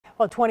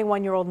A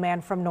 21-year-old man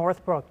from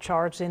Northbrook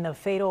charged in the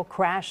fatal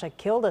crash that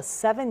killed a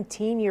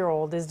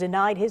 17-year-old is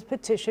denied his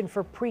petition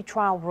for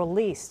pretrial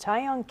release.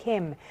 Taeyong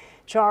Kim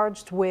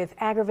charged with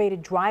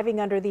aggravated driving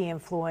under the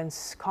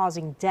influence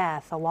causing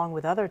death, along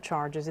with other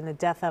charges in the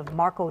death of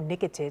Marco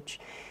Nikitic.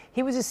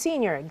 He was a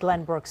senior at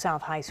Glenbrook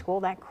South High School.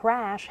 That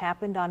crash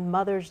happened on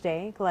Mother's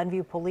Day.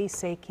 Glenview police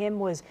say Kim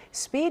was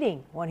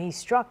speeding when he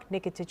struck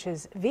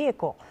Nikitic's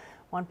vehicle.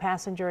 One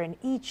passenger in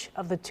each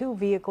of the two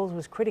vehicles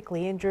was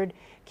critically injured.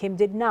 Kim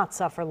did not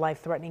suffer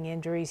life-threatening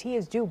injuries. He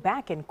is due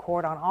back in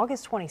court on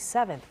August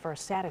 27th for a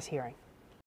status hearing.